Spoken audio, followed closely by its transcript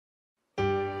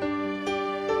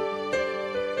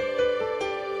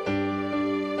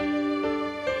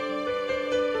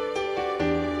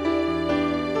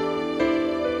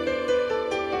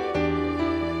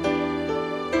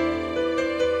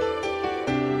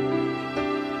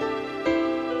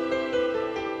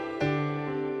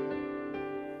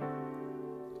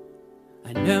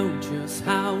know just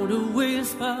how to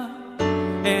whisper,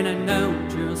 and I know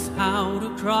just how to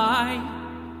cry.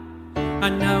 I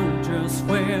know just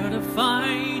where to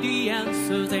find the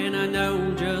answers, and I know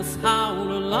just how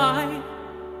to lie.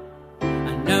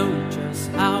 I know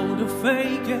just how to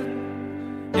fake it,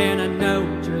 and I know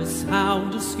just how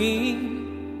to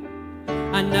scheme.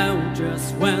 I know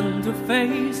just when to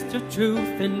face the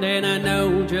truth, and then I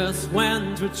know just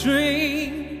when to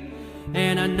dream.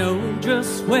 And I know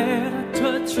just where to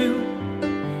touch you,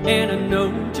 and I know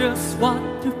just what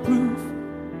to prove.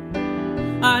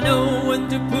 I know when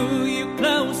to pull you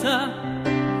closer,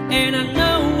 and I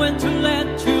know when to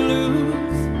let you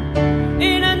loose.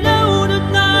 And I know the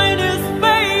night is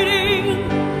fading,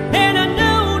 and I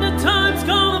know the time's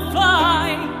gonna fly.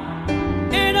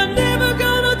 And I'm never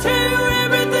gonna tell you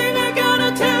everything I gotta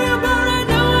tell you, but I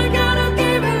know I gotta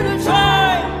give it a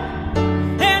try.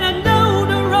 And I know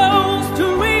the roads to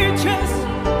riches,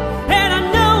 and I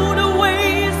know the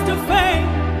ways to fame.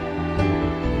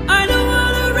 I know how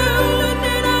to rule, and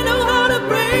then I know how to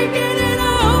break it, and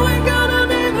I always gotta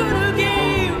live it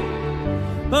again.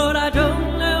 But I don't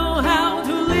know how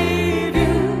to leave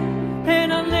you, and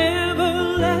I'll never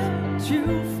let you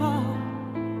fall.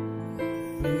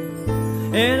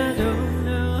 And I don't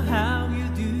know how you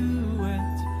do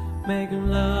it, making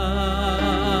love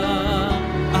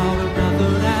out of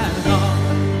nothing at all,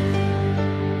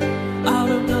 out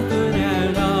of nothing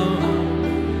at all,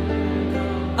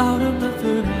 out of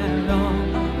nothing at all,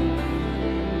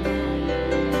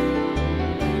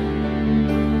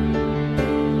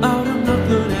 out of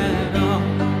nothing at all,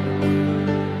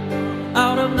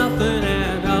 out of nothing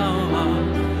at all,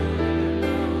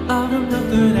 out of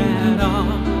nothing at all,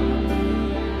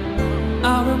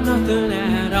 out of nothing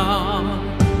at all.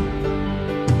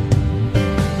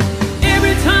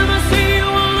 Every time I see you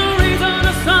on the reason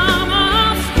of summer,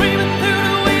 I'm screaming through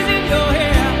the waves in your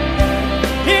hair.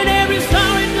 In every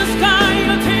star in the sky,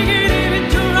 you take it even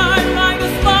to ride like a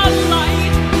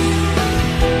spotlight.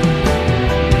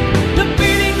 The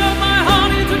beating of my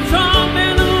heart is a drum,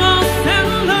 and I'm lost and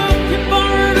looking for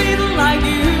a reason like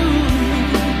you.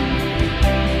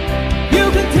 You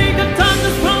can take the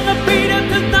thunder from the beat of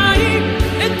the night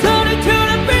and turn it to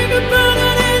the bigger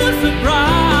burden and a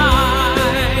surprise.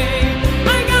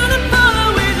 I gotta follow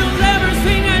with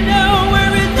everything I know,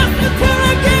 where it's nothing till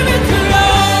I give it to you.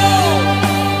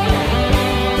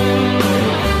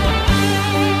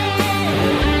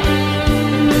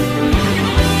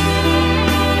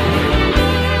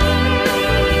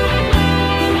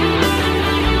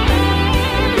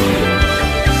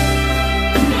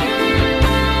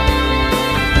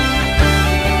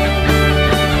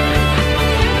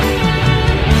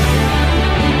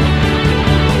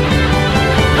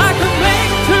 I could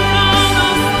make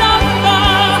tomorrow stop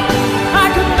far, I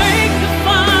could make the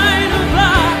final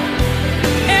fly,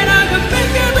 and I could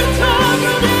make every time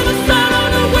you never sound on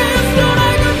the whistle.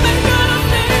 I could make it a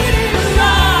fading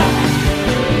star.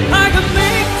 I could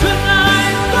make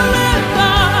tonight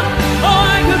forever, or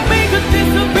I could make it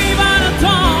disappear by the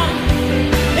dawn.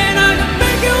 And I could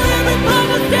make you every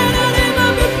promise that I'd ever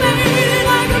be made, and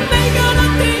I could make all the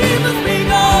demons be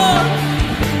gone.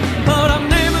 But I'm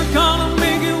never gonna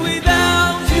make it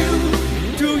without you.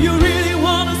 Do you really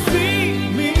wanna see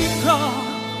me cry?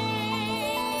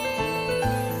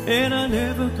 And I'm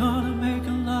never gonna make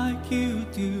it like you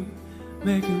do,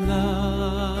 making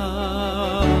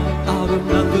love out of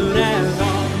nothing at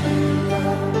all,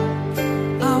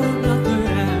 out of nothing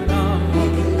at all,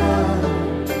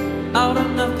 out of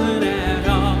nothing at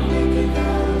all,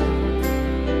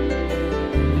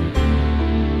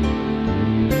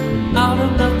 out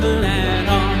of nothing at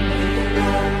all,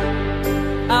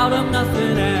 out of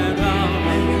nothing at all,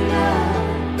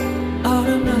 out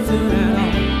of nothing at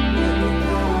all.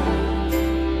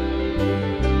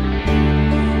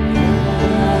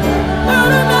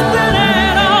 Out of nothing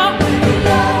at all,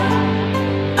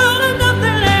 out of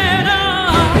nothing at all,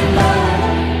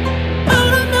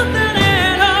 out of nothing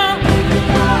at all,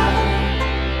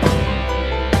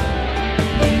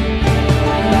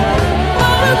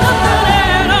 out of nothing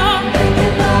at all,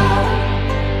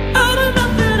 out of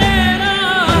nothing at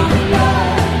all.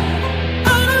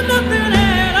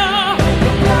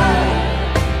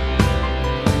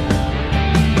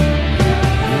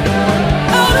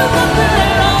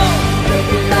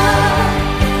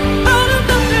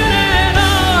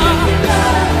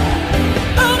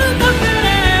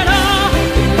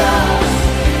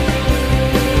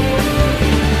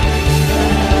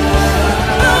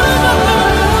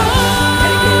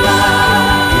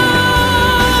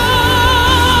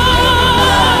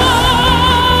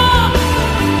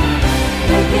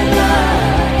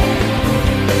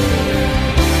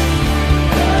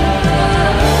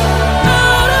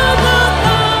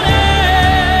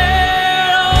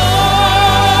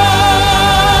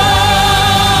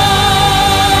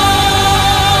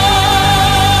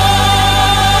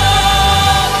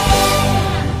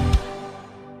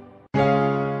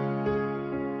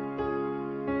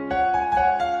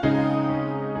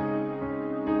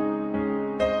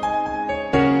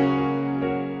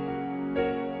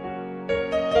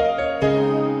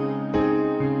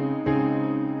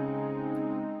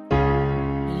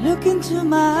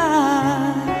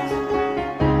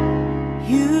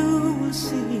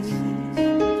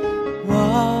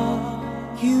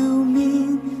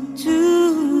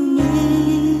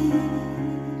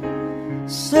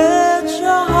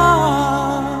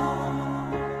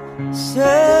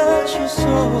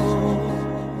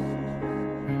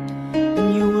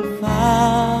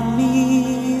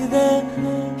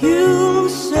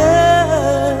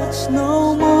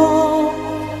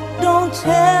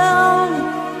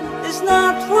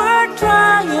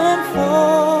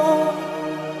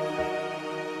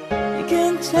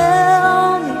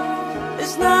 tell me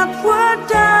it's not worth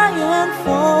dying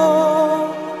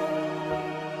for.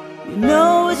 You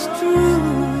know it's true.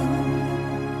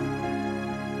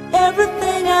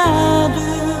 Everything I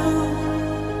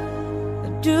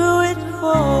do it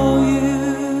for you.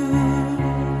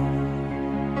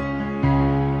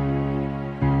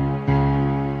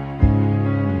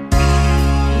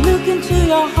 Look into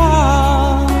your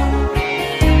heart,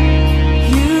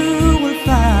 you will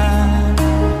find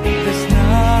there's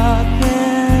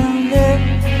nothing there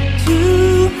to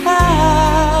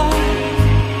hide.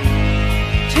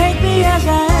 Take me as I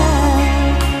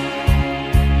am,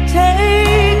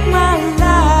 take my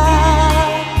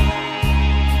life,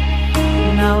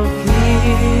 and I'll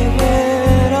give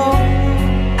it all.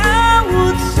 I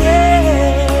would sacrifice.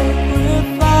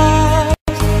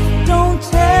 Don't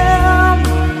tell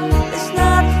me it's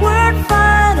not worth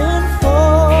fighting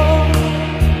for.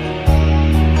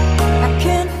 I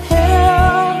can't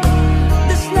help,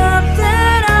 there's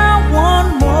nothing I want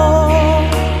more.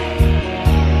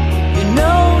 You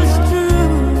know it's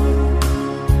true.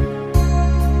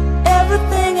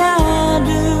 Everything I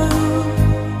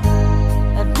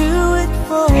do it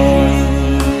for you.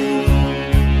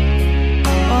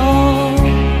 Oh,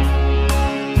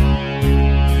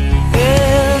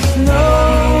 there's no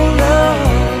love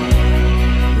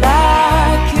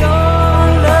like your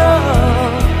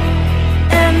love,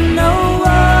 and no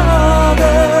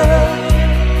other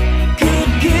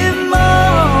could give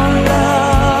more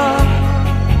love.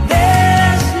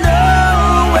 There's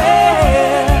nowhere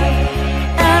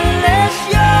unless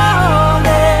you're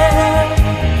there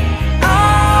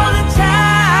all the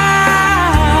time,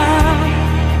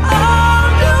 all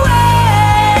the way.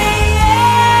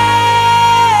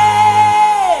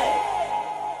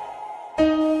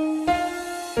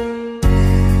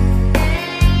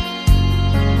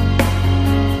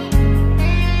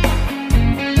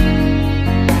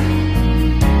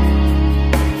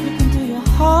 Look into your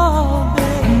heart,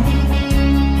 baby.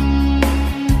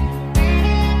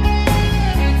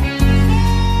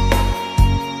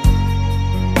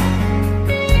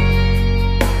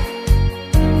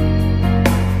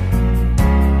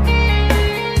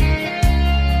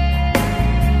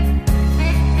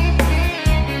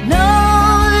 No,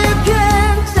 you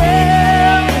can't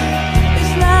tell me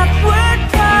it's not worth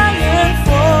dying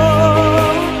for.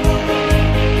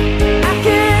 I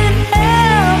can't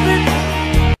help it,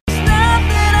 it's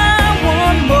nothing I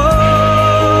want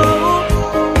more.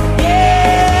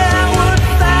 Yeah, I would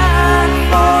fight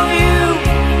for you,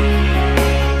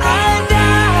 I'd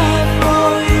die for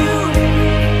you,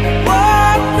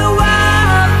 walk the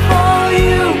wild for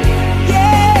you.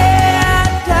 Yeah,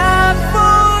 I'd die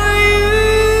for you.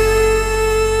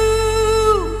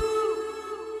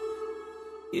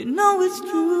 You know it's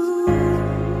true.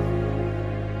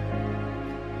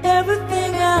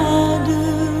 Everything I do,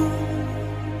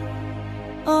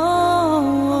 oh,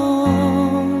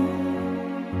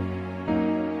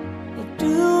 I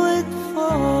do it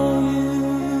for you.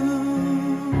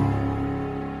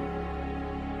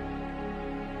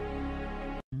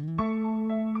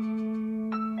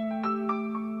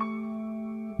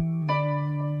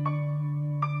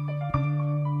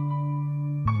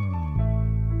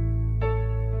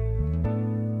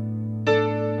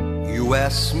 You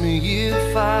ask me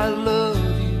if I love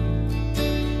you,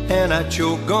 and I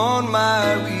choke on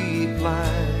my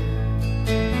reply.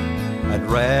 I'd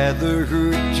rather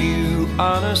hurt you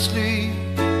honestly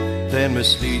than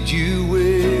mislead you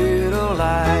with a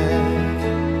lie.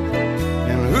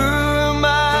 And who am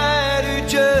I to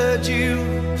judge you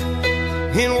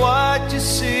in what you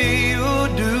say or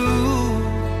do?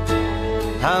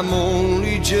 I'm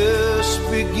only just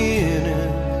beginning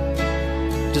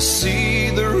to see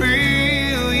the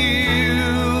real you.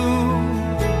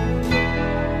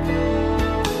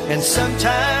 And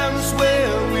sometimes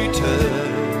when we touch,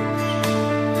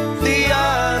 the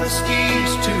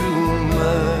honesty's too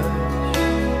much,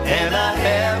 and I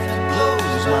have to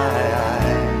close my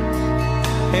eyes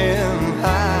and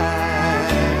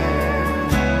hide.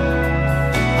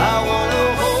 I wanna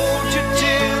hold you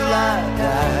till I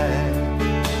die,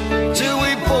 till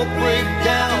we both break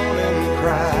down and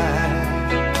cry.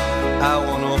 I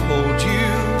wanna hold you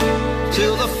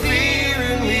till the fear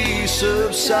in me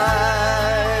subsides.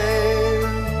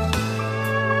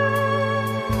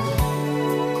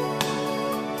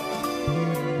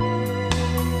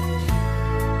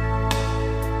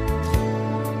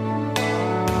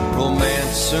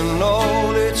 Romance and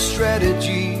all its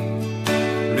strategy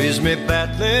leaves me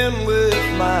battling with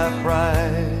my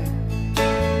pride.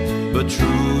 But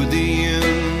through the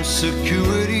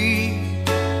insecurity,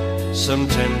 some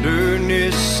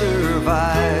tenderness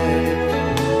survives.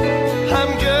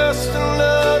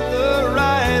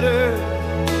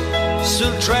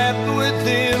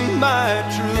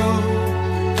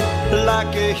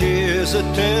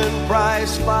 hesitant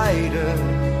prize fighter,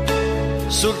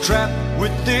 so trapped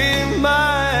within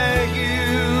my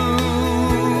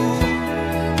youth.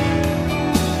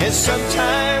 And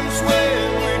sometimes when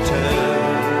we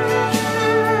touch,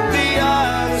 the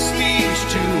honesty's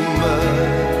too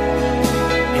much,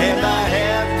 and I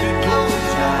have to close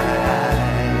my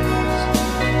eyes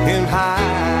and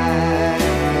hide.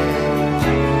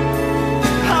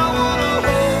 I wanna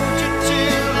hold you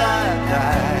till I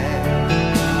die,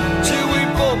 till we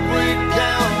both break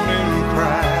down and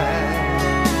cry.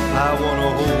 I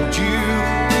wanna hold you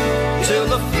till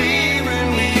the fear in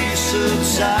me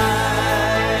subsides.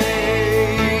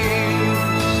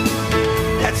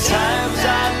 At times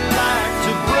I'd like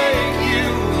to break you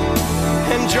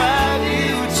and drive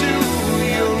you to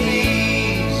your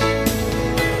knees.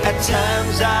 At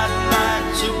times I'd like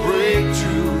to break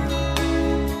through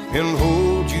and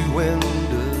hold you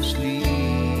endlessly.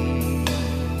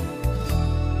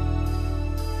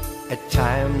 At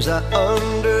times I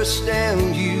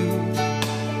understand you,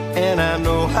 and I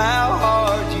know how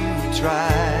hard you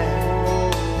try.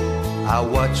 I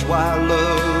watch while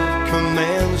love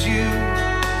commands you,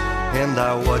 and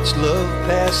I watch love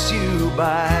pass you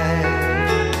by.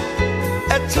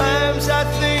 At times I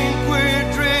think we're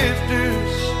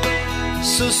drifters,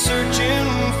 so searching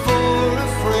for a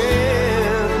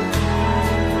friend,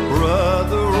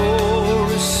 brother or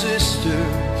a sister,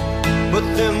 but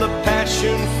then the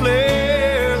passion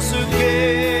flares again.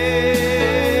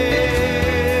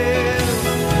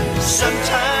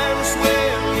 Sometimes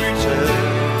when we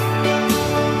touch,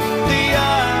 the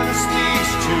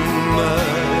honesty's too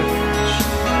much,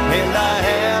 and I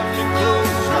have to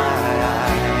close my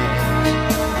eyes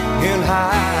and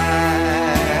hide.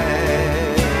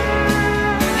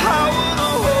 I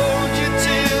wanna hold you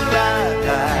till I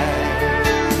die,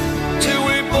 till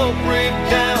we both break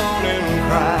down and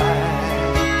cry.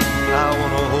 I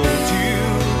wanna hold you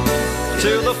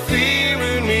till the fear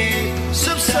in me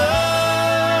subsides.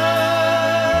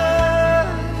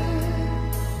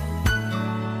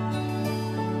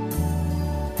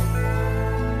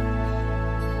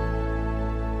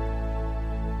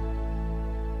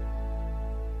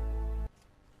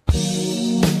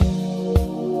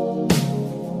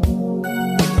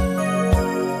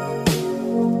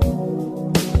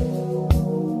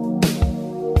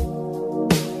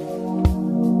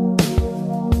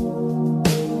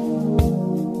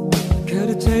 Could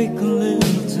it take a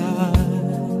little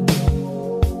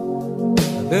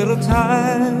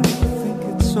time to think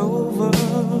it's over?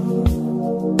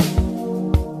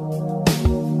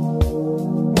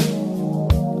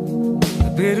 I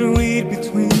better read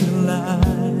between the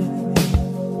lines,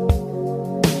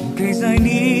 in case I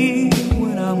need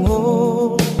when I'm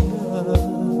older.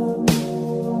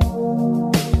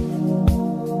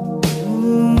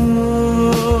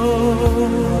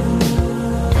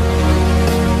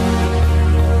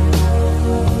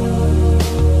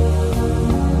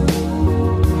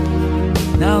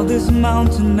 Now this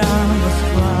mountain I must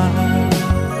climb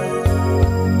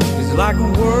is like a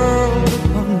world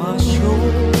upon my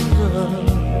shoulder.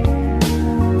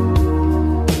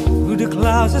 Through the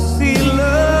clouds I see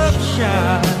love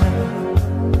shine.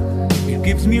 It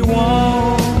gives me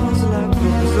warmth like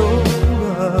goes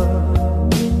over.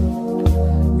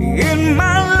 In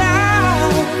my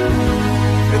life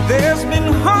there's been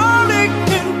heartache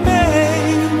and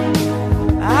pain.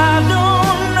 I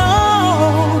don't know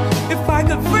if I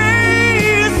could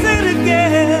face it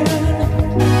again.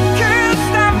 Can't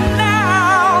stop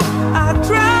now. I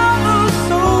travel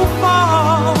so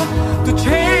far to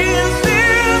chase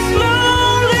this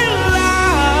lonely life.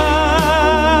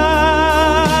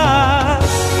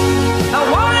 I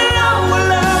wanna know what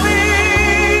love is.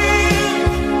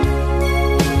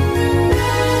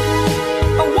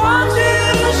 I want you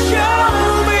to show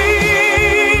me.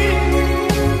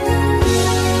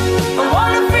 I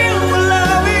wanna feel what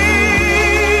love is.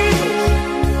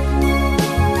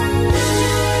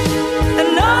 I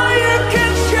know you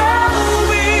can show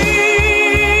me.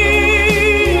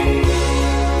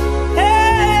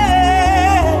 Hey.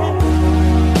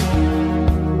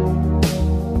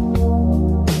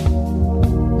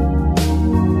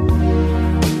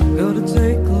 Gonna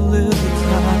take a little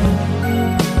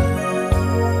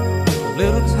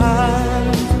time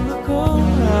to look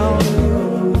around me.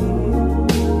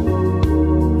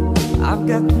 I've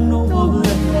got no one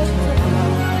left to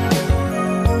hide.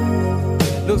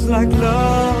 Looks like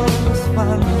love has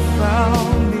finally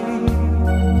found me.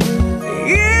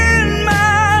 In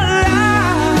my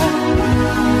life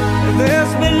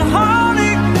there's been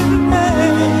heartache and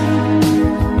pain.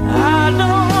 I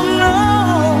don't know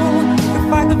if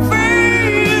I could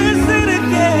face it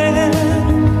again.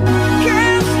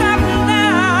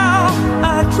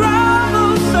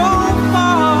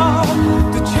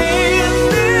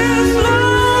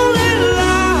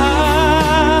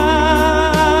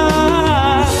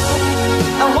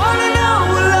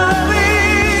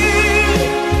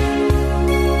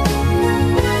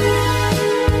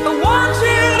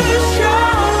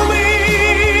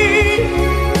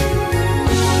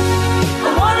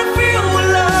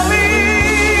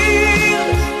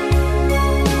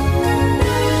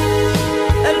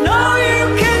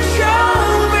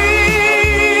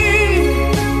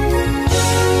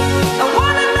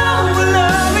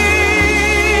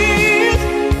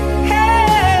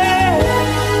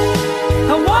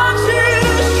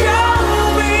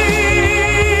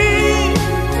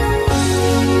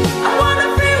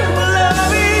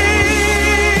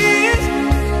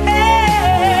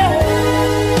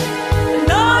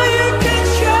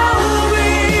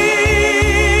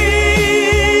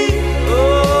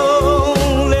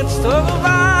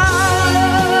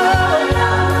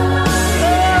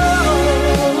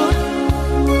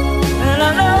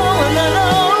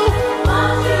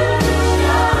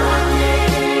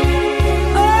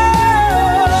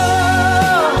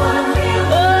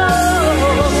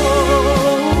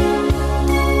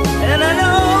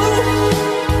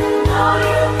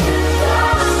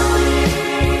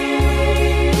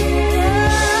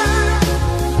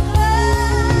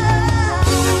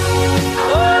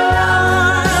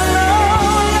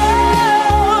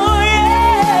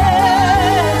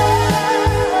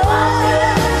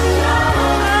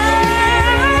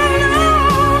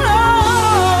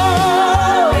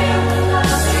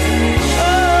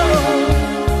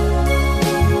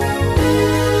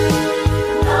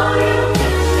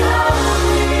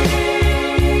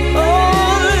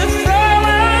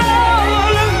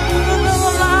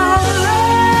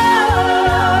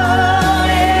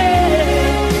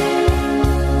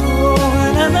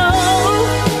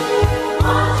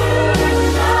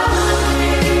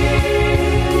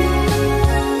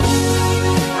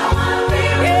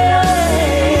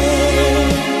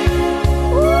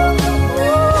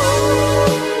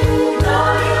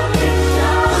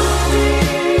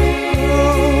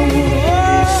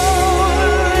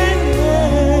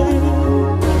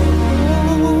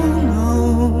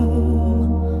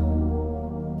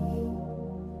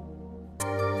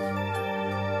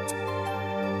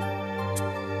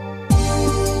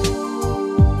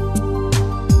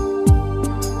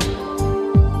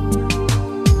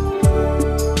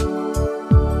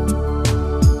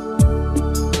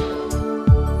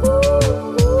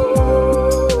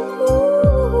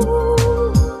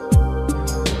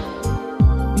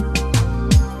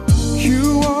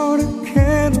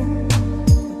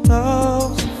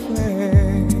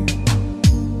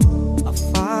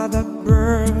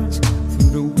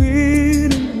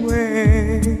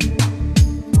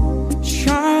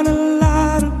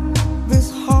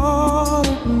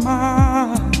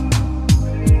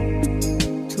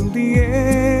 the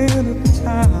end of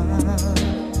time.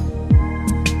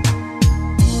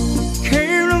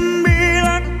 Came to me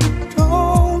like the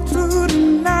dawn through the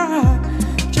night,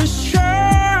 just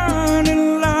shining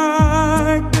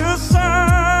like the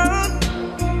sun.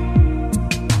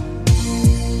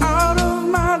 Out of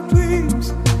my dreams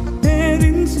and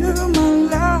into my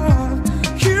life,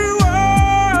 you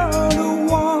are the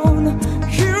one,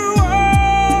 you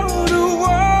are the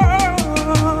one.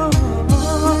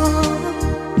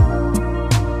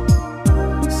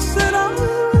 Said I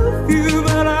love you,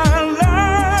 but I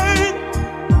lied.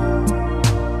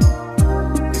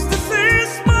 'Cause this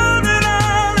is more than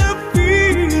I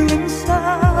feel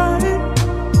inside.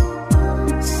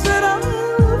 Said I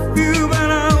love you, but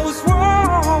I was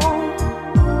wrong.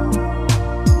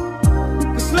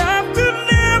 'Cause life could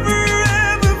never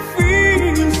ever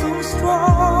feel so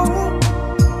strong.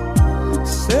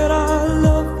 Said I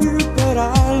love you, but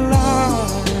I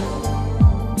lied.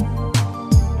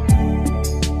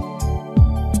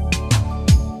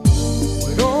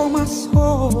 With all my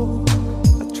soul,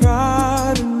 I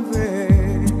tried in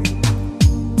vain.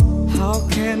 How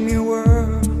can your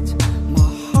words, my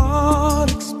heart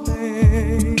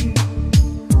explain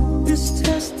this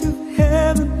test of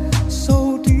heaven, so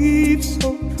deep, so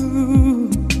true?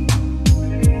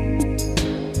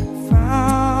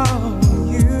 Found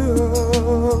you.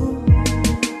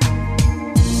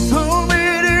 So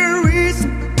many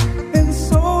reasons and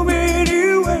so many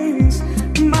ways.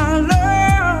 My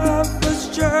love was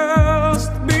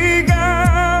just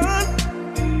begun.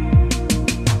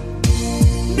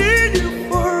 Need you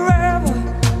forever,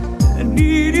 I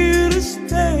need you to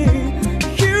stay.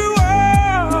 You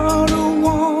are the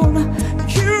one,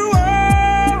 you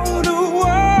are the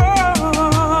one.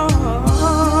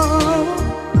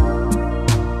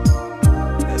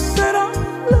 I said I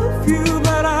love you,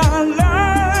 but I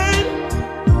lied.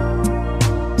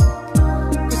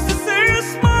 'Cause this is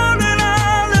more than I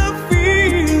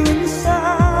feel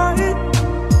inside.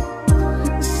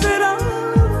 I said I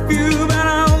love you, but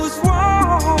I was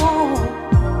wrong.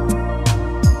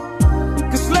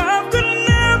 'Cause love could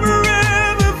never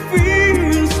ever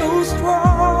feel so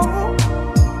strong.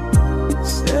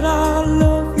 Said I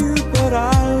love you, but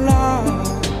I lied.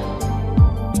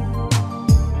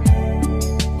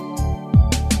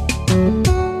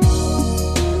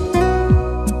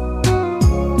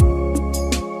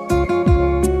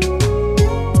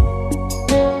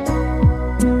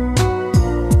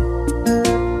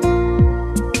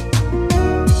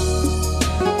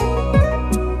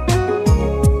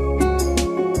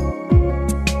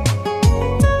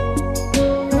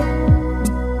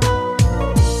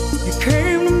 You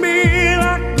came to me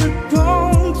like the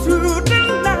dawn through the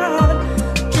night,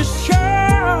 just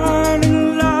shining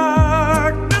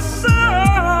like the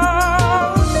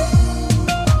sun.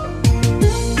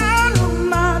 Out of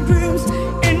my dreams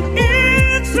and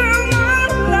into my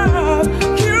life,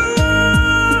 you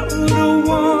are the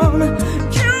one,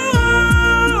 you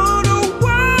are the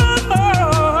one.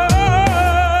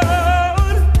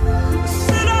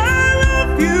 Said I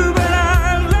love you, but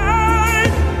I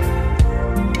lied.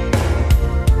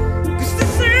 'Cause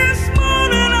this is more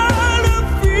than I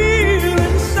feel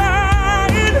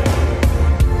inside.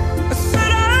 I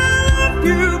said I love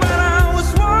you, but I was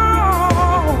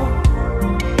wrong.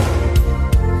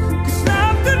 'Cause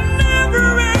life could never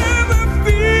ever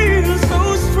feel so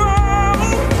strong.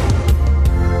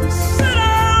 Said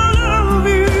I love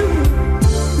you.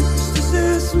 'Cause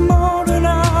this is more than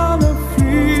I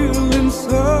feel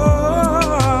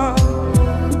inside.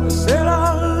 I said I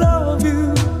love you,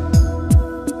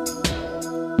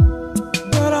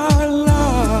 but I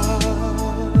lied.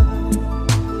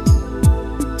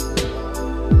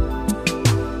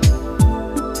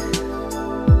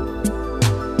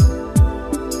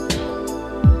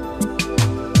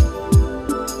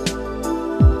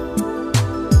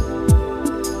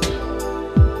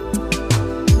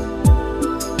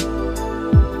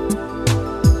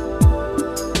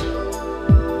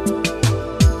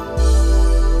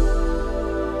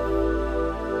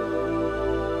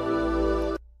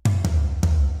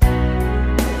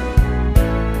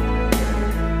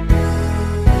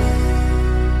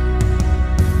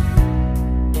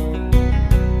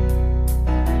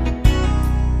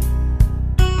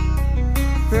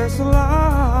 There's a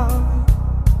lie,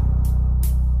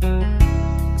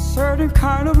 a certain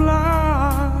kind of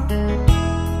lie,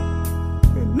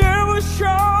 it never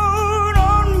showed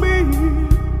on me.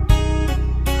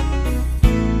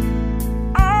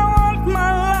 I want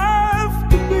my life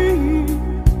to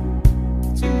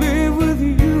live with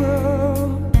you,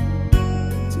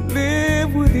 to live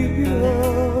with you.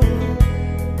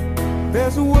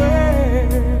 There's a way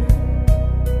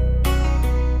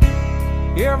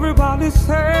Everybody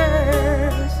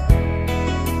says to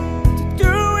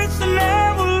do is to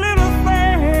love a little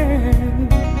thing,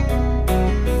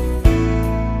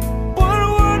 but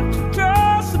what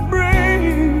does it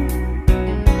bring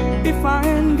if I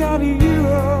ain't got you?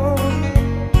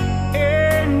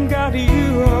 Ain't got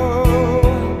you.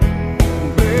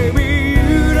 Baby,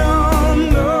 you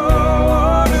don't know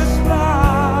what it's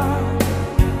like.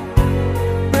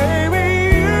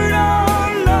 Baby, you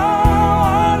don't know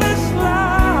what it's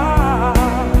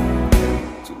like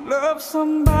to love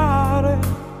somebody,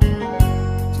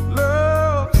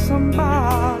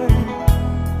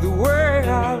 the way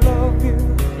I love you.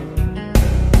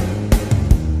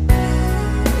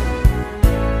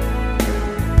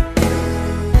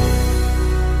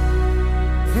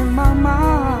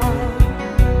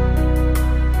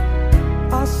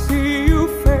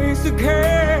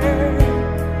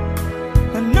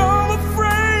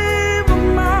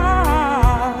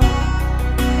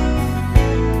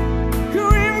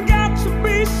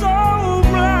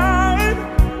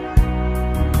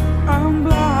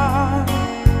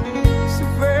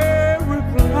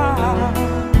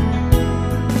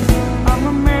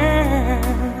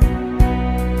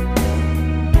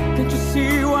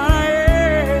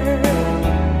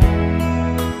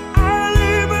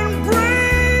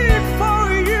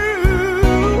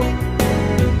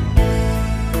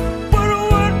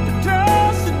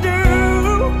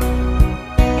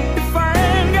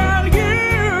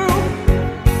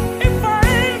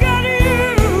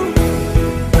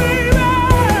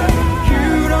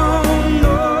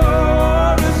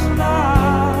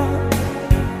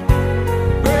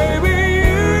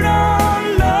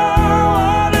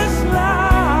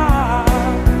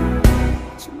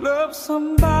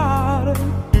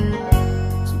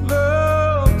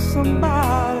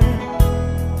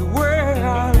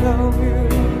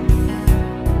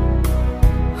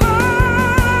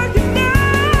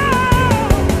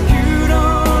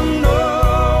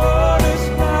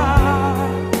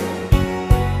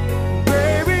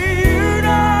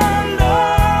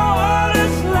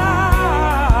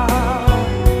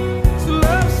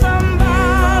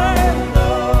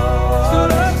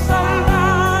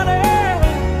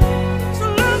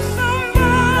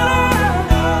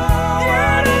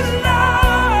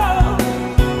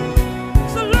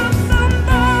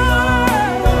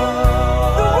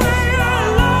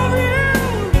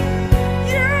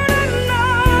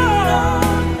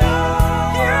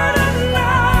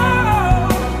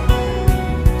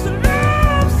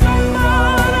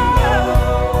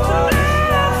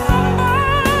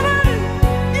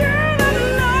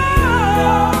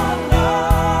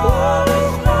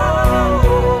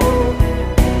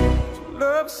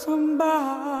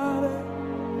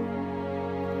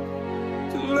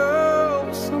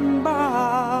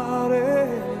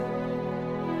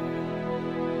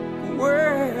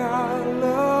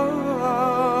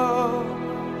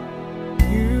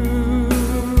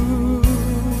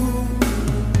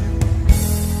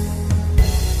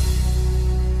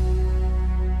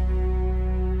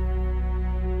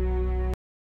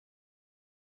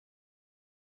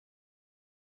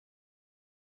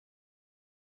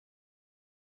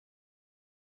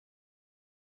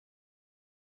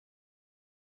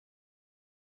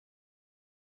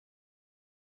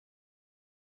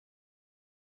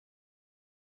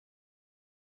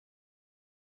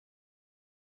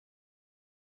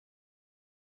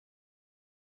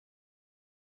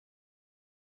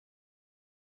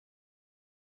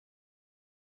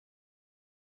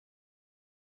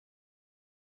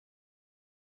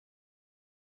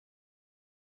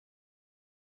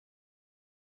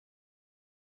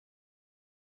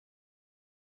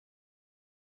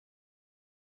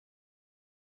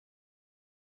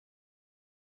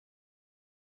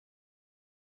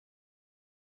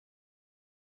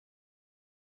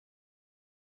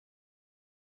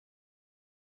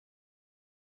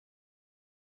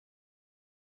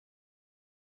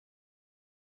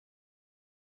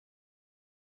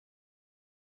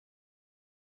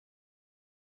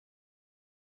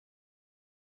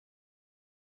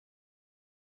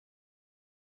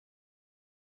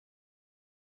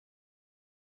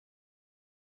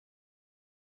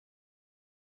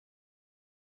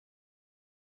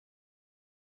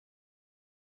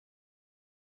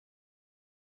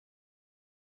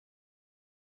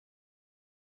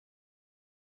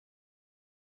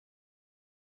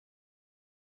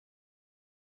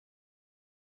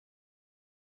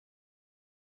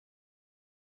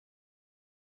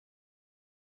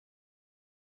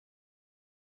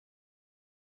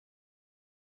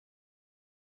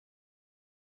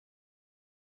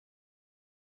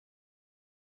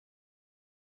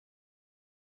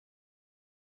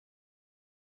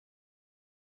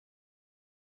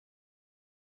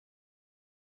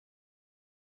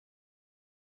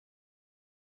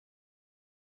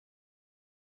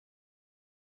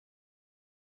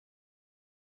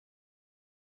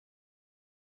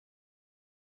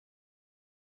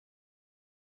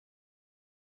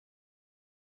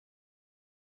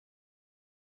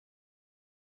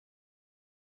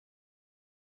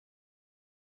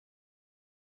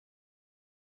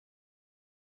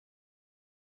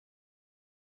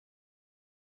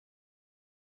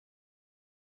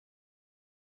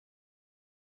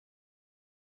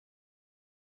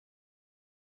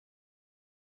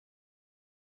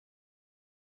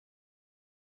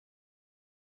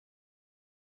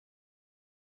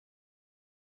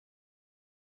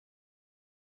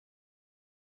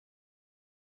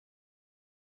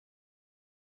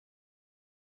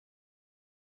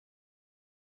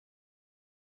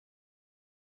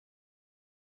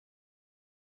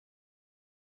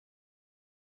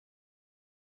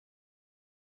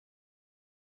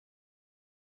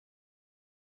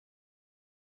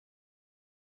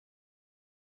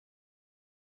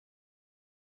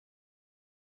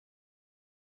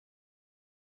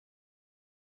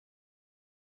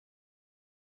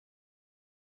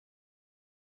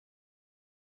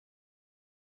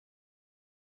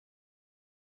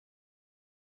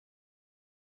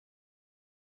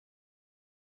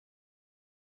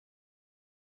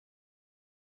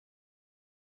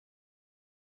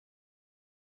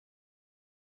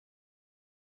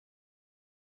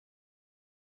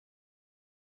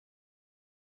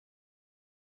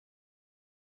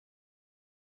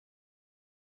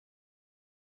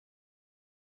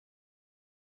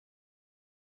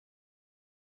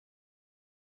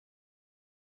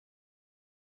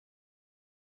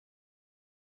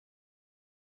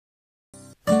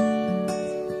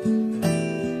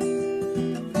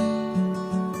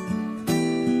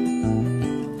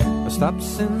 stopped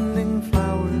sending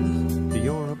flowers to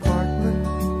your apartment.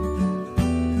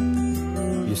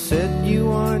 You said you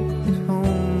aren't at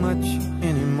home much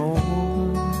anymore.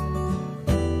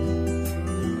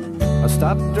 I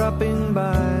stopped dropping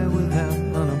by without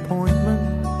an appointment,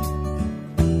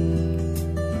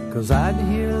 'cause I'd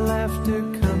hear laughter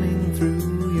coming through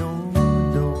your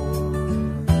door.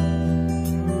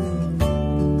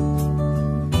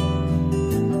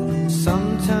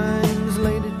 Sometimes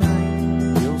late at night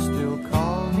you'll still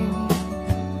call me,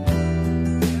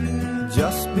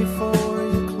 just before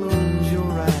you close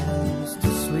your eyes to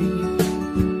sleep.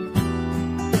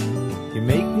 You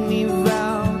make me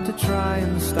vow to try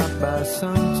and stop by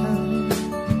sometime,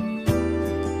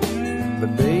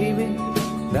 but baby,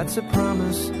 that's a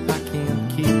promise I can't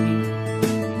keep.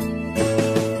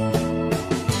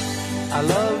 I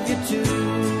love you too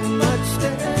much to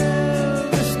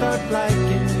ever start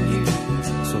liking you,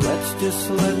 so let's just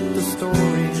let the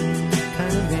story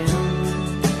kind of end.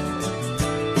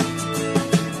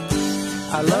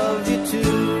 I love you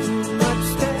too much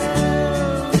to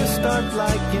ever start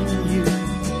liking you,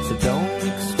 so don't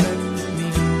expect me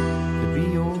to be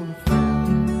your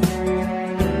friend.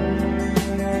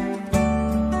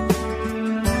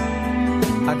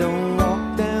 I don't walk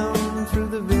down through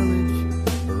the village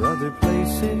or other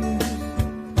places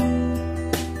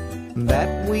that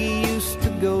we used to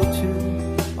go to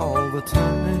all the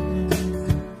time.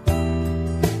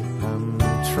 I'm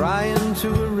trying to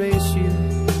erase you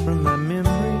from my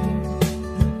memory,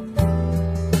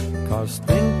 'cause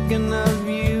thinking of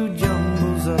you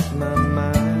jumbles up my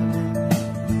mind.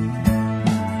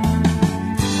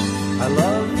 I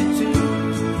love you too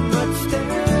much to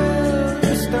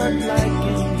ever start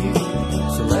liking you,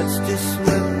 so let's just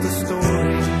let the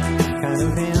story kind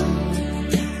of end.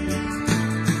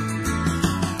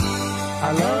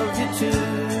 I love you too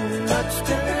much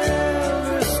to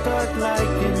ever start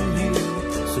liking you,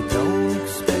 so don't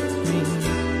expect me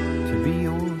to be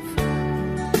your friend.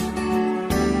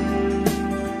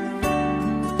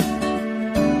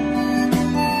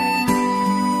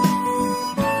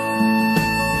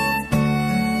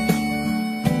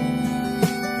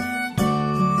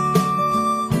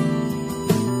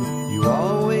 You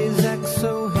always act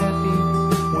so happy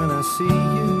when I see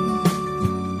you.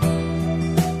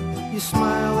 You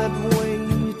smile that way,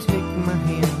 you take my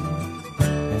hand,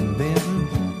 and then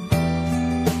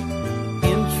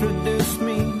introduce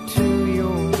me to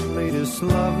your latest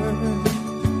lover.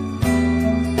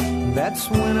 That's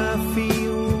when I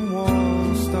feel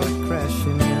walls start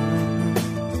crashing in.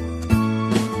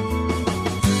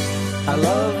 I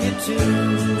love you too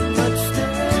much to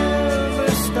ever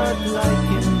start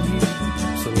liking you,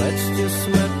 so let's just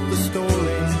let the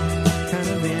story kind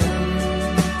of end.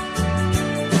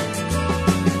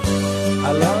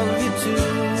 I love you too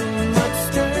much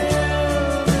to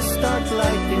ever start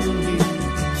liking you,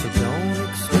 so don't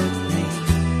expect me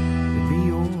to be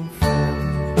your friend.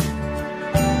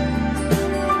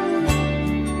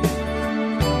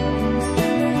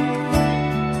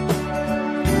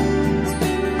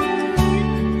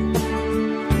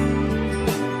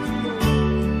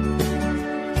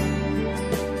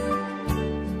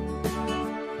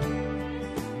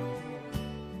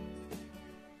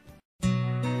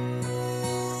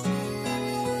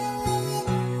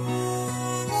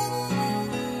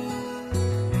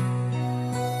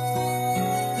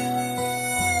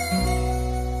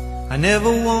 I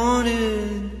never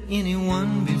wanted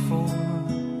anyone before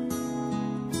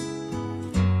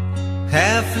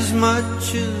half as much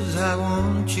as I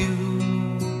want you.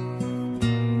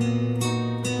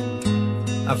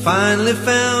 I finally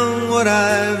found what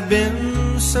I've been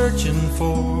searching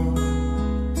for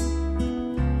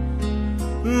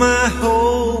my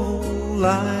whole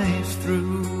life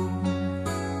through.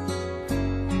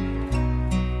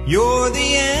 You're the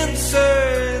answer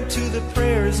to the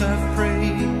prayers I've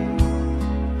prayed,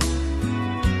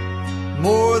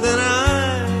 more than I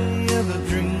ever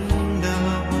dreamed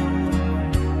of.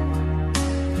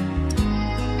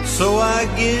 So I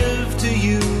give to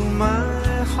you my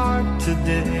heart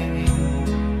today,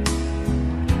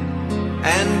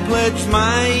 and pledge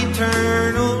my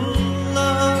eternal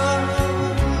love.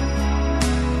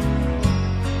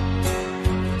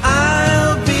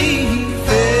 I'll be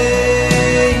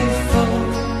faithful,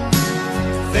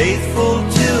 faithful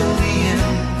till the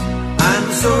end. I'm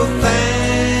so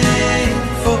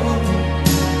thankful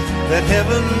that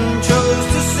heaven chose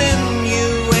to send you,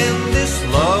 and this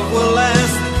love will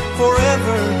last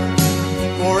forever.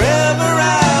 Forever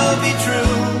I'll be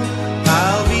true,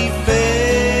 I'll be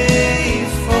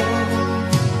faithful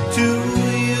to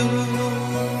you.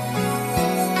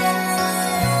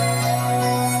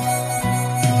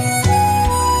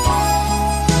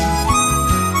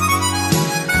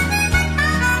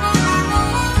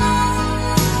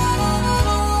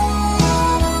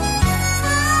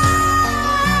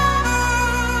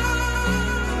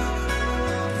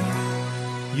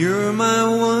 You're my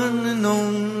one and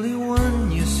only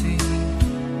one, you see.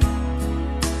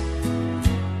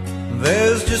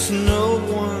 There's just no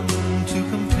one to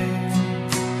compare.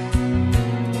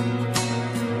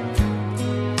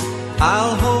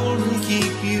 I'll hold and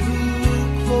keep you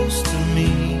close to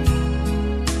me,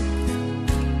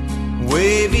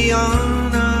 way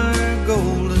beyond our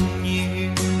golden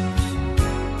years.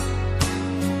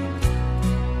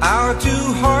 Our two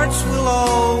hearts will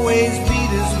always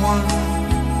beat as one.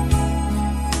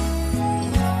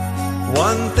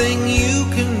 One thing you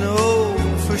can know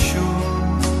for sure,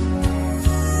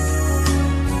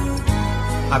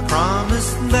 I promise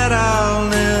that I'll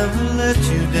never let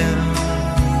you down.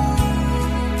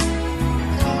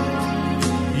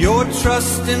 Your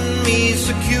trust in me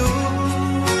secure,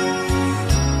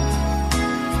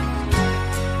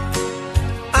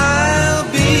 I'll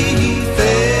be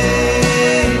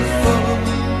faithful,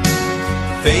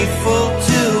 faithful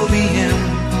till the end.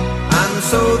 I'm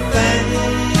so thankful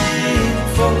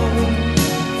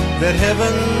that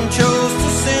heaven chose to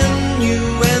send you,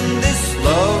 and this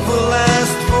love will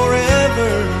last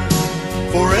forever.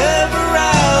 Forever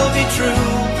I'll be true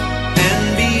and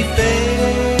be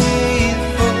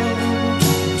faithful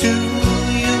to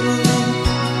you.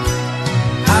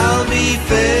 I'll be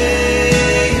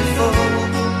faithful,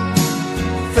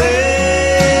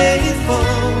 faithful.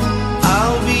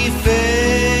 I'll be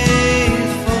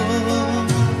faithful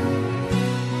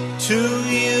to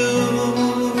you.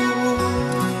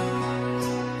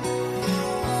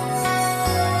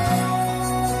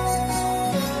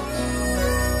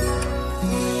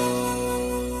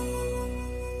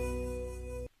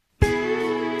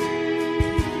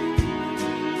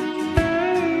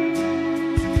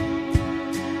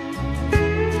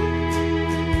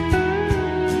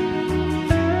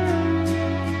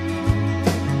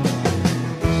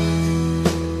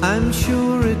 I'm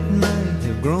sure it might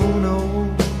have grown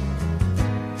old,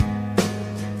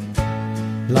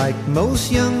 like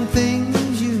most young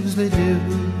things usually do,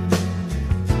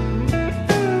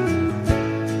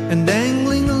 and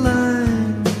dangling a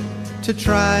line to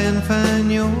try and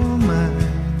find your mind.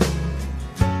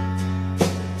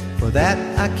 For that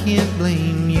I can't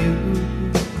blame you.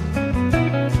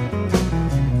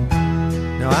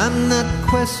 Now I'm not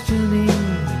questioning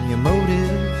your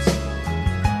motives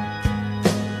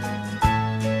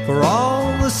for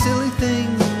all the silly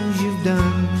things you've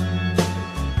done,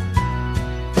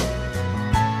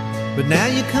 but now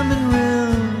you're coming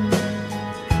round,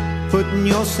 putting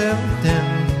yourself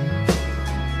down,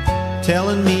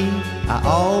 telling me I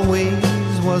always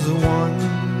was the one.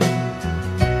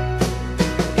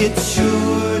 It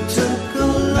sure took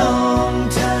a long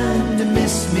time to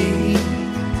miss me,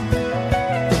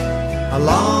 a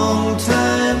long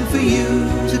time for you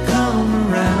to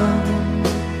come around,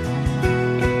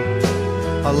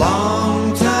 a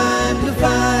long time to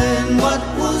find what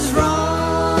was wrong.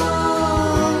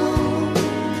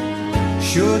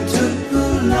 Sure took a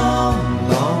long,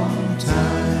 long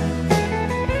time.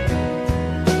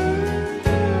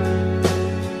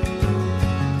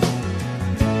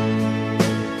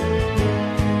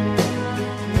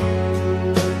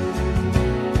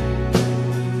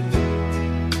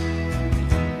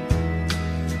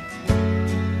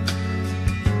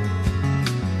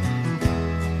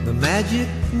 The magic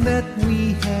that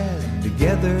we had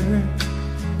together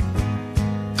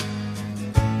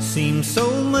seems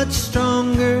so much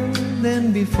stronger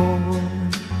than before.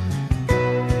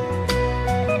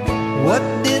 What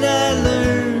did I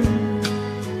learn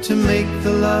to make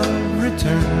the love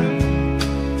return?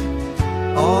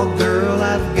 Oh girl,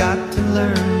 I've got to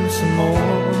learn some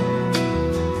more.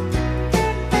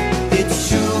 It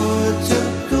sure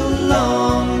took a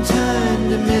long time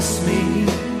to miss me,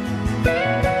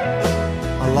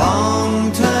 a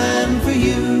long time for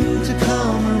you to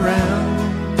come around,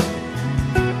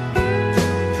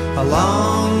 a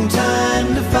long time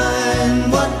to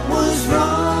find what was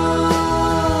wrong.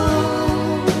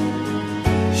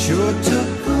 Sure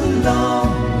took a long,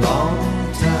 long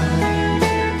time.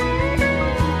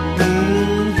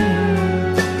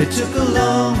 It took a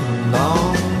long,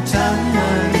 long time.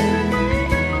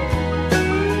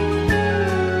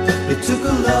 It took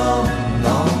a long,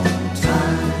 long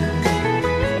time.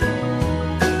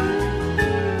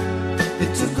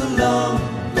 It took a long,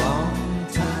 long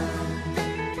time.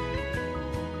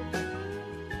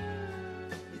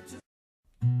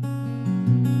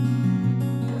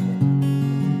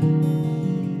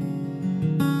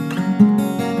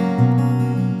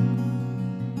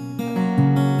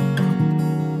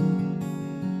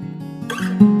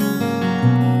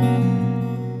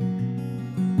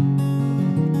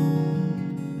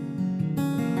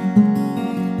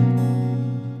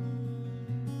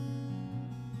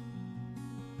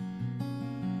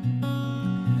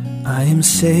 am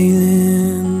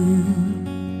sailing,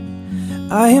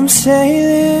 I am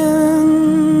sailing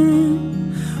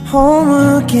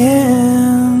home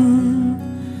again,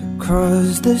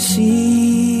 across the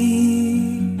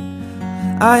sea.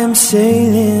 I am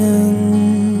sailing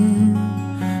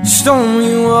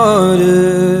stormy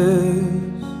waters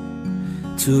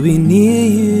to be near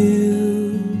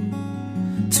you,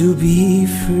 to be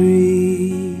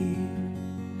free.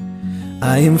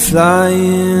 I am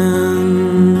flying,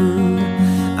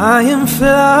 I am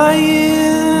flying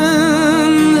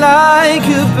like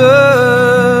a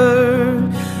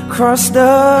bird across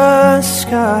the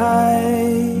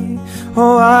sky.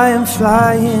 Oh, I am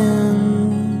flying,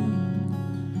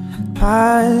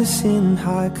 passing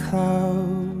high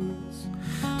clouds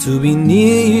to be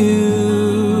near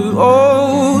you,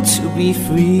 oh, to be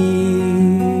free.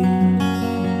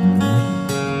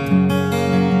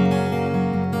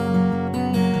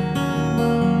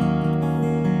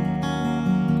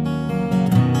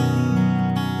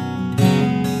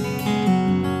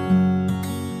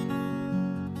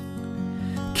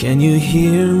 Can you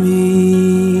hear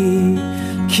me?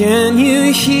 Can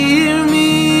you hear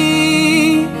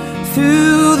me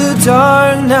through the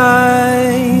dark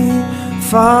night,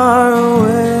 far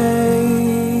away?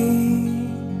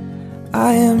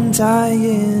 I am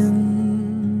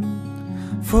dying,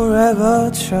 forever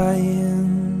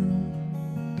trying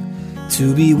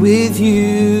to be with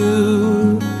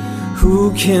you.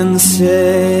 Who can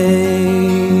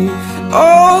say?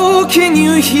 Oh, can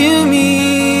you hear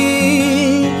me?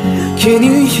 Can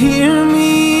you hear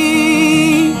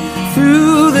me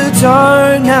through the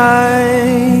dark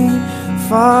night,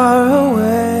 far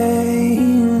away?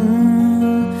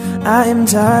 I am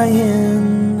dying,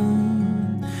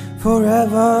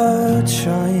 forever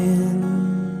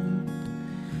trying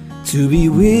to be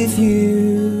with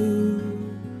you.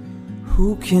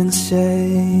 Who can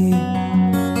say?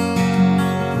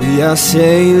 We are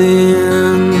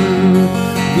sailing,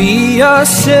 we are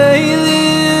sailing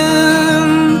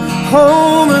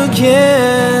home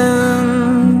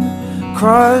again,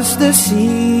 across the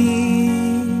sea.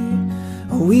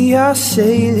 We are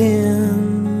sailing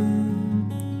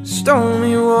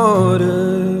stormy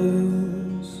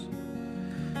waters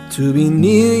to be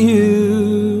near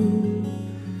you,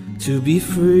 to be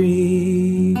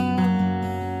free,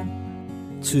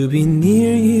 to be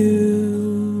near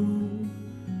you,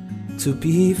 to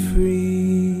be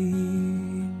free.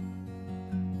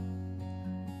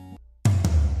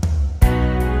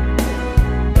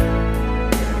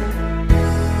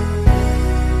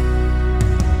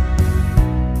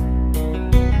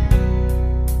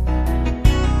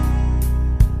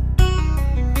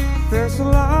 There's a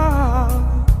love,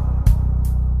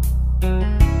 a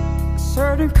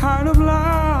certain kind of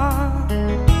love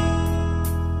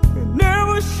it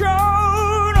never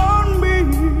showed on me.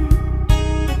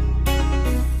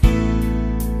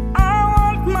 I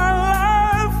want my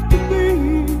life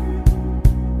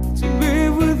to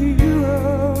live with you,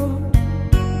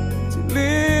 to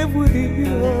live with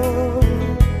you.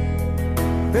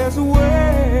 There's a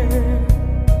way.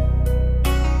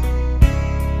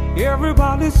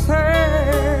 Everybody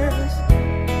says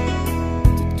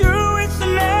to do it's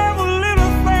never a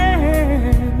little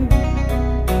thing,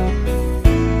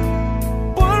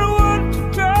 but what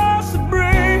does it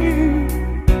bring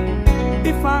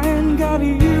if I ain't got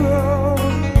you,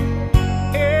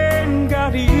 ain't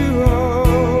got you?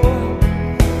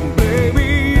 Baby,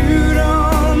 you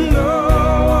don't know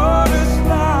what it's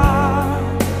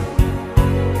like.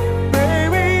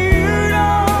 Baby, you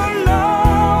don't know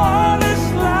what it's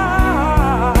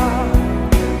like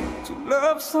to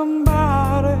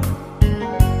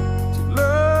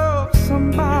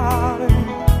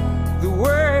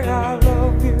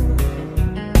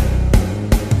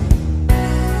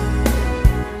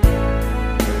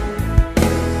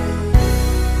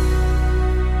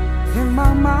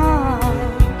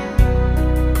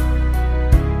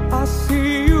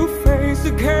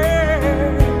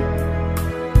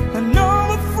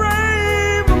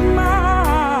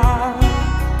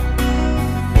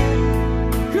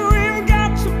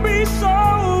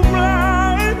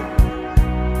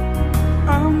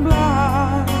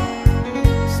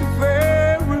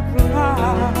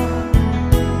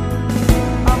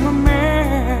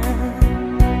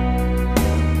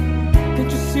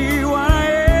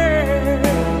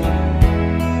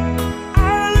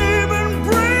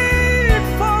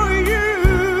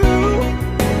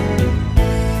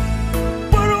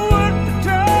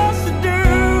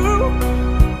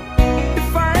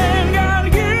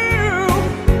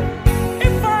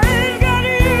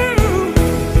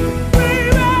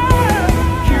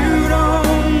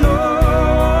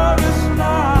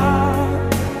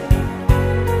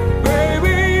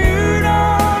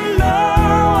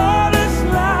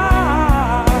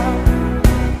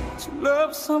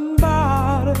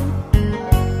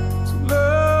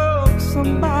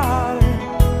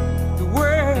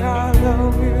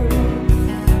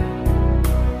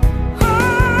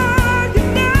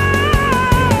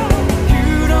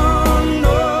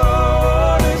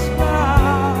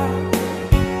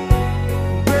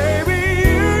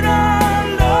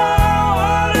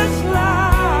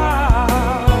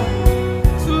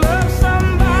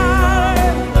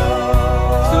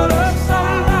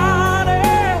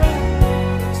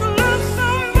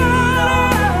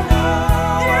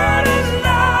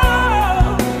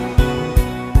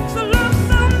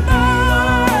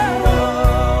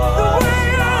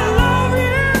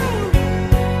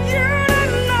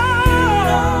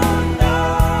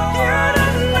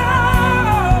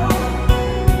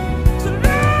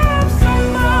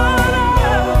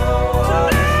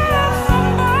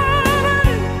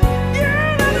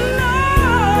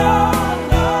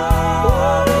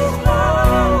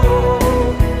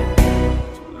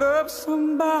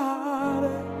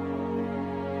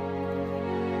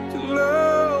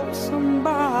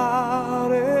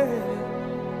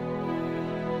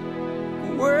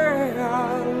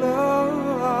I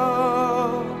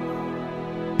love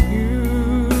you.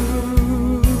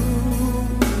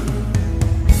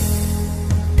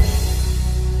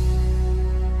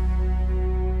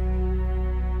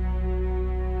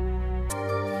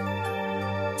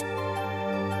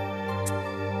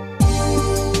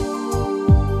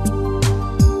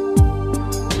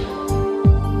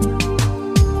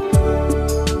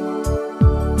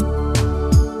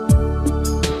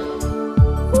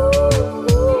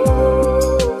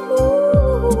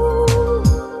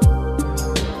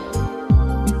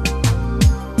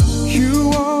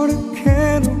 You are the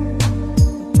candle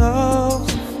that loves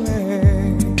the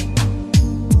flame,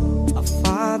 a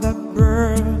fire that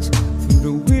burns through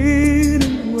the wind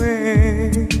and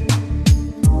wave.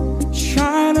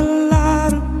 Shine a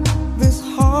light on this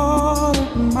heart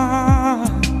of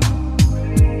mine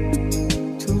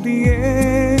till the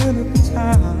end of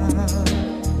time.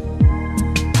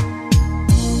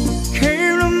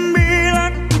 Came to me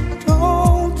like the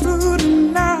dawn through the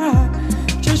night,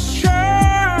 just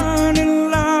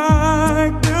shining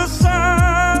like the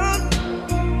sun.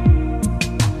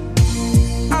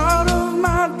 Out of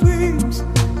my dreams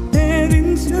and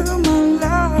into my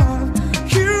life,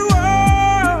 you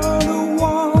are the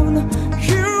one,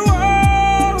 you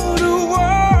are the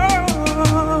one.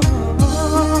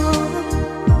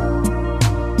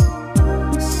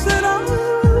 Said I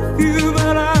love you,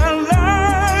 but I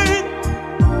lied.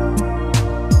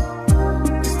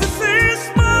 'Cause this is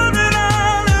more than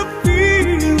all I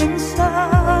feel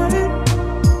inside.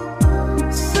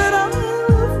 Said I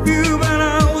love you, but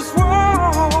I was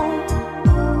wrong.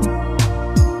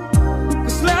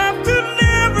 'Cause life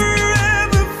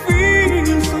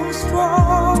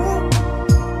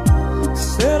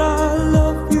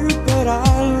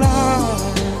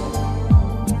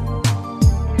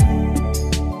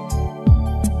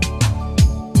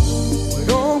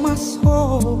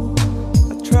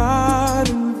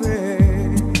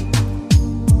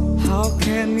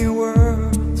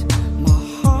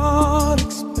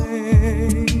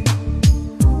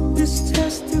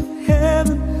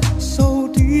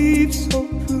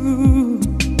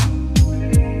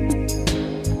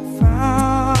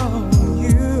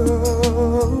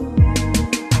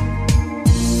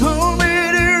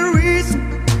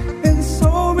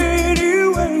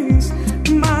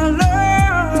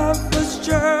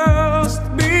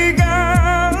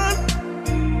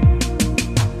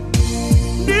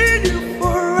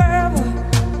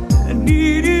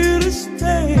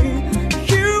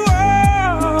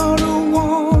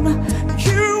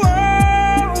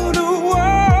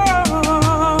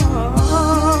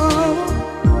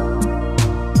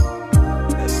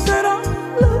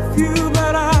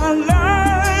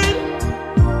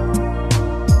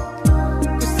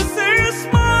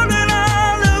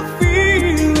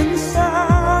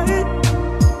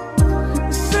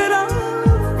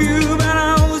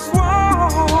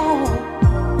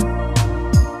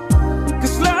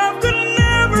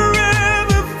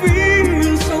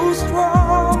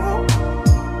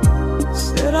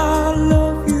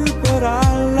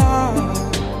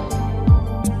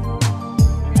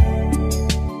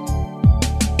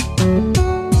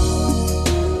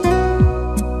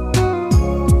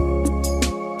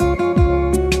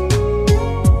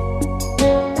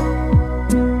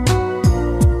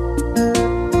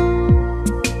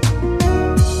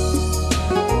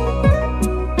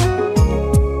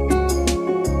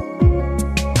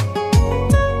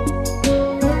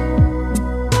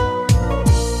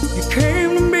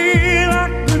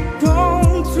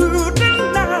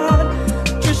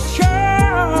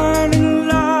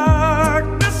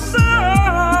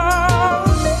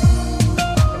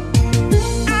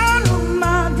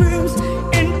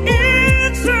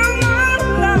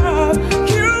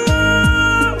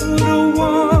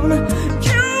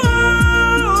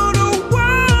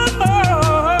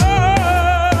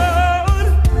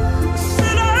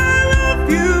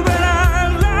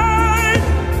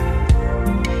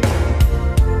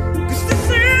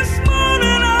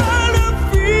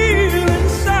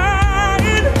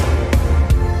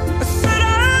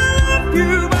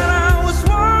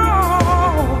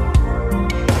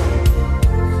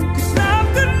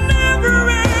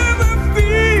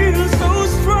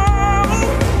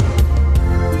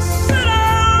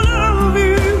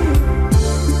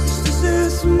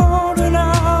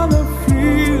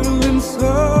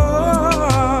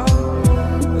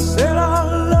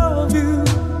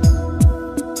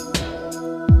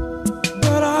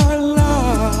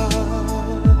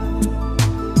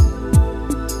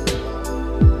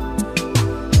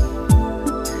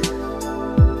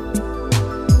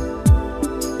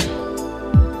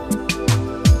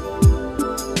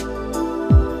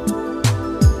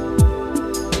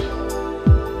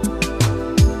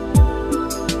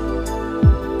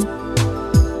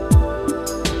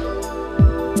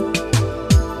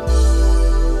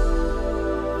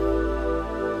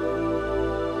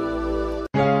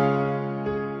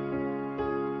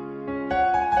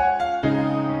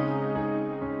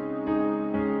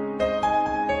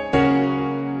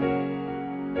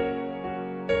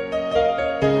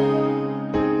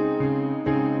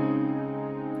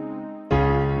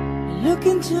look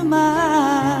into my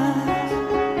eyes,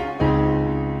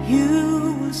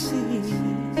 you will see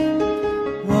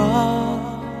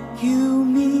what you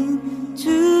mean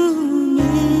to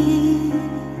me.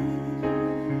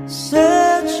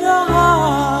 Search your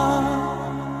heart,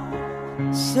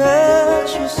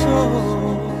 search your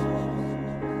soul,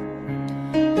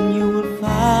 and you will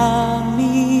find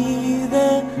me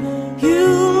there.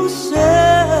 You'll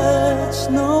search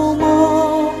no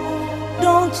more.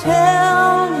 Don't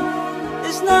tell me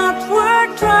it's not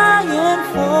worth trying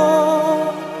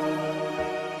for.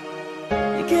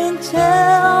 You can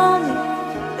tell me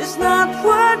it's not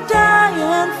worth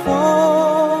dying for.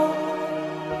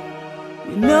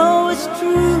 You know it's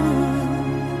true.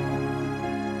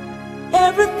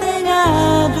 Everything I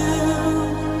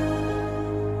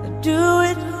do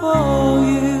it for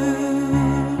you.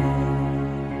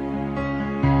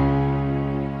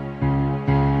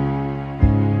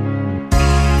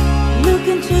 Look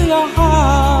into your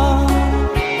heart,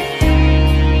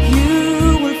 you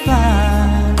will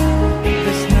find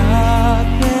there's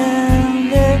nothing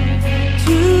there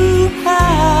to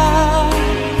hide.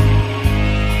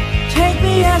 Take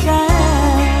me as I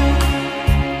am,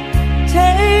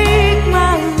 take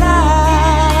my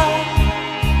life,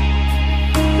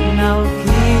 and I'll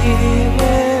give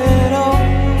it all.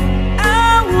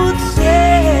 I would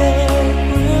sacrifice.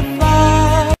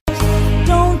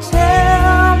 Don't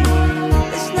tell me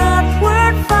it's not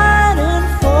worth fighting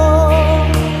for.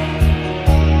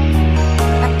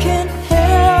 I can't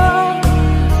help,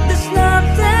 there's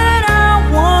nothing I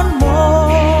want more.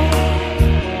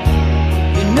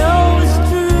 You know it's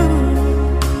true.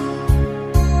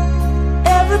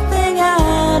 Everything I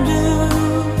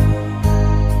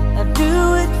do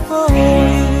it for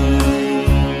you.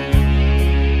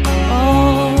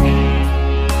 Oh,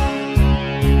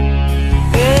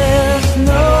 there's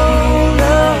no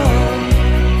love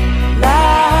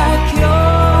like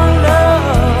your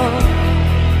love,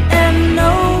 and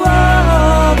no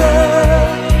other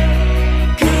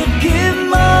could give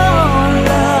more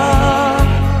love.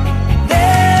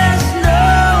 There's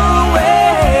nowhere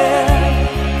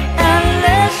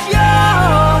unless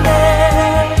you're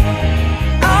there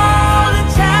all the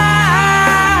time,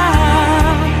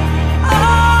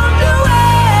 all the way.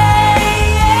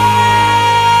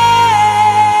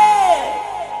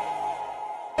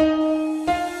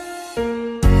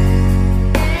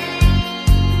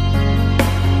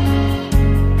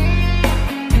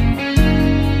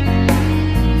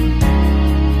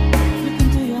 Look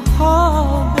into your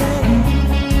heart, baby.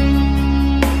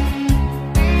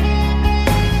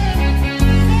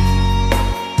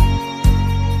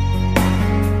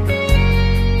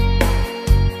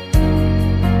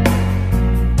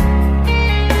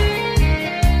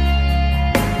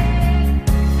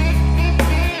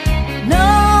 No,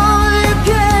 you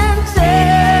can't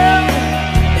tell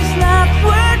it's not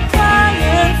worth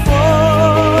trying for.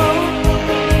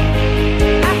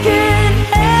 I can't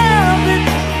help it,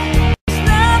 it's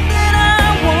nothing I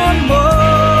want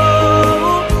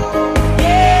more.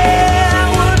 Yeah, I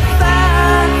would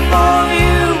fight for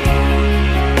you,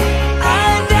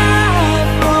 I'd die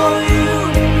for you,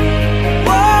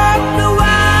 walk the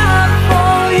wild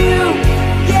for you.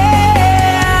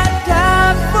 Yeah, I'd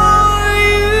die for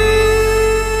you.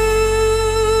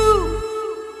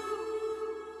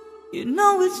 You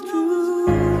know it's true.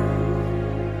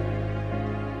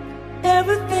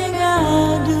 Everything I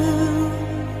do,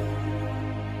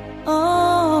 oh,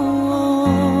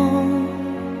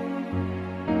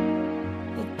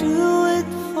 I do it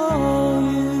for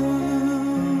you.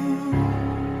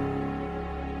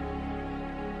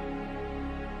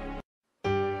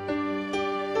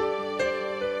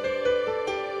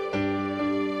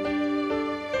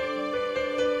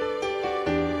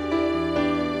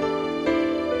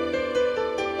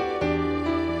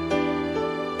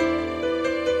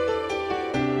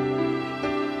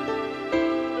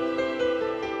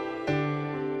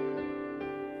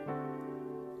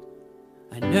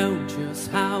 I know just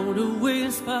how to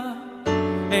whisper,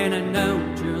 and I know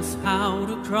just how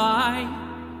to cry.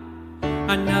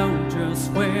 I know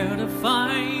just where to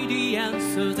find the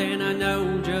answers, and I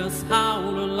know just how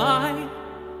to lie.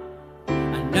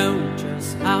 I know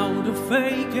just how to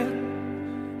fake it,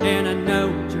 and I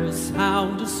know just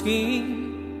how to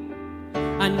scheme.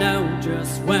 I know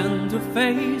just when to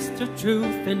face the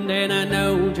truth, and then I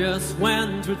know just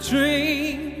when to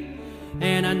dream.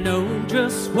 And I know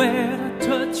just where to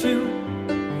touch you,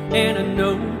 and I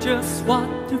know just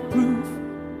what to prove.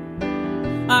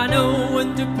 I know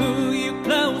when to pull you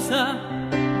closer,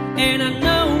 and I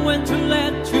know when to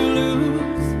let you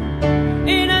loose.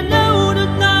 And I know the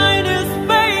night is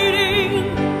fading,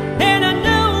 and I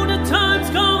know the time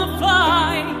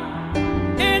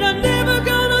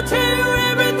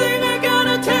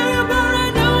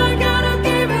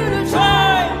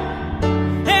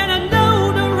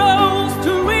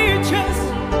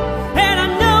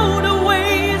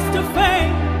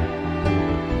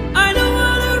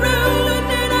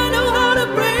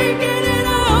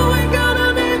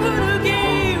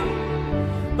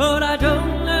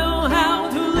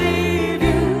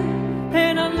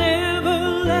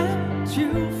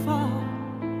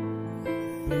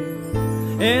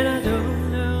And I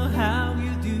don't know how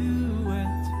you do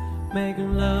it,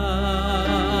 making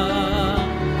love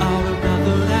out of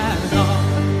nothing at all,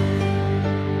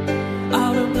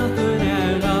 out of nothing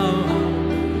at all,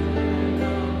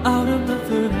 out of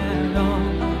nothing at all,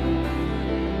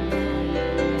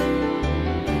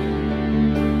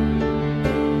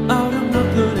 out of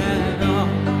nothing at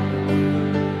all,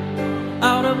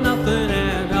 out of nothing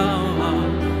at all,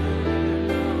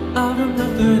 out of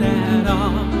nothing at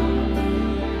all,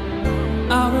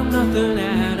 out of nothing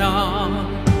at all.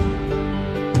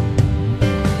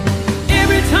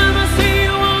 Every time I see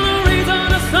you on the rays of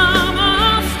the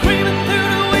summer, screaming through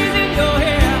the waves in your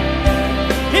hair.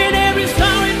 In every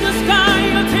star in the sky,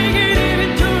 you're taking it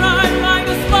into ride like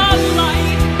a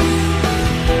spotlight.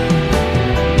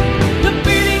 The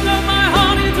beating of my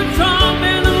heart is a drum,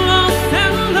 and I'm lost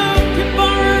and I'm looking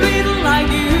for a little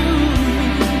like you.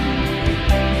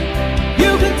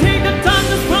 You can take the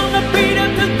darkness from the beat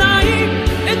of the night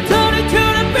and turn it to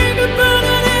the bigger,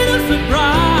 burning innocent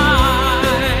bride.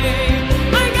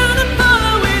 I gotta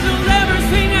follow it, you'll never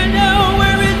sing. I know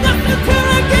where it's nothing till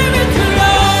I give it to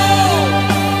you.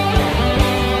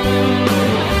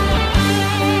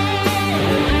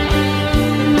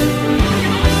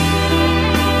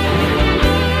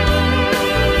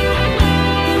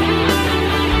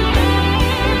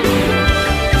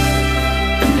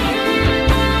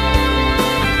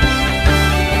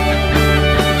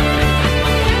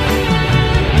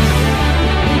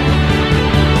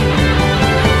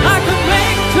 I could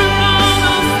make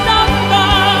tomorrow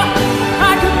unstoppable.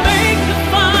 I could make the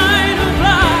final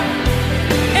fly,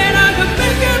 and I could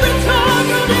make every talk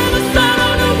on the other side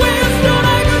of the windstorm.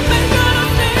 I could make an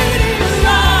unfading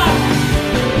love.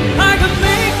 I could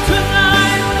make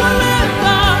tonight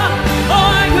forever, or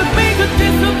I could make it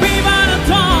disappear by the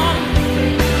dawn.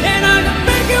 And I could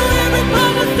make you every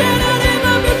promise that I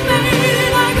never been made,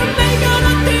 and I could make all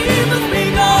the demons be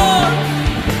gone.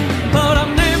 But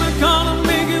I'm never gonna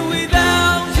make it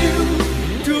without you.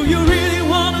 Do you really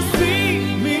wanna see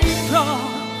me cry?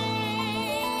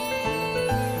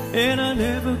 And I'm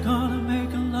never gonna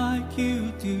make it like you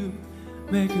do,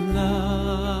 making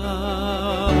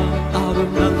love out of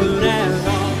nothing at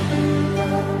all,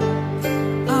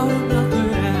 out of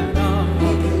nothing at all,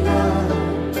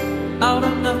 out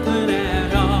of nothing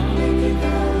at all,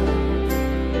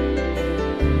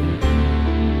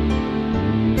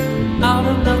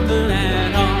 out of nothing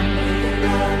at all,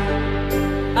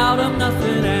 out of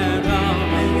nothing at all,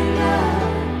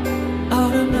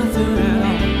 out of nothing at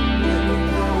all.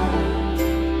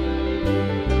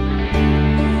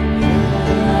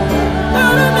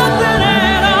 Out of nothing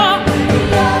at all,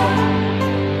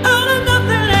 out of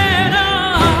nothing at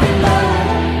all,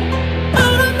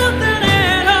 out of nothing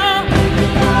at all, out of nothing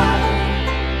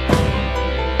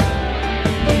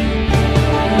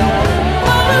at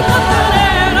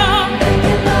all,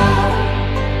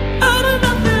 out of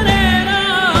nothing at all,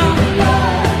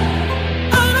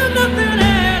 out of nothing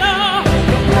at all.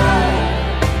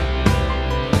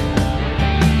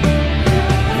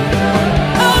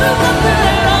 Out of nothing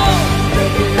at all,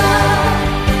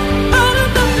 out of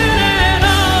nothing at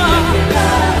all,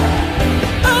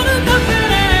 out of nothing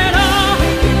at all,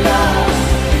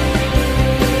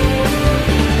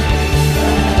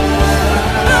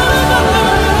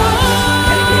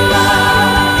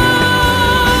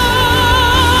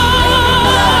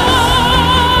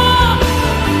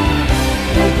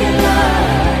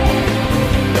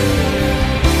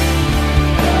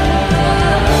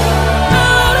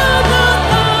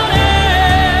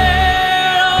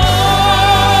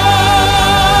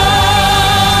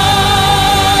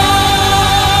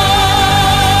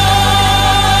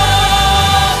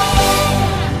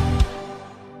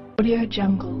 Audio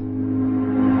Jungle.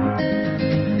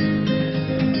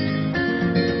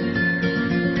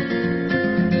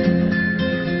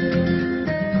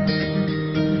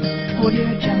 Audio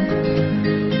Jungle.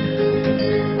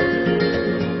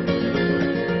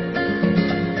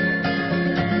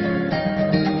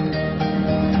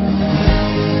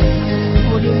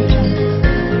 Audio Jungle.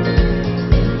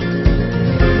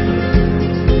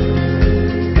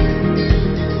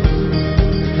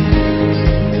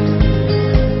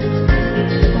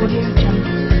 Audio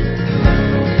Jungle.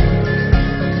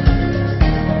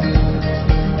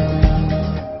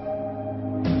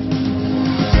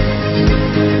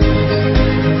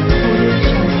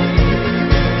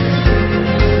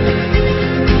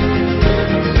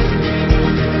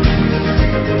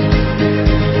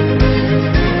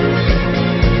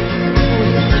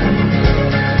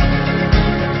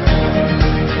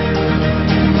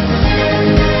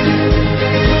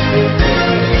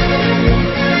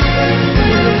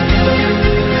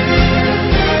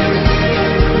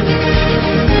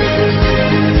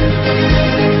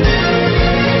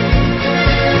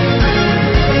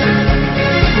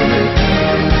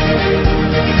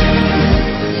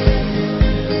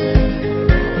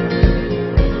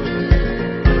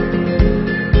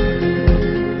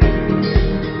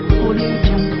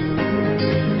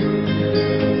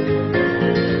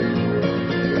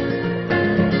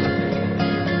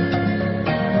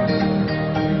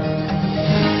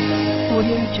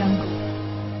 Audio Jungle.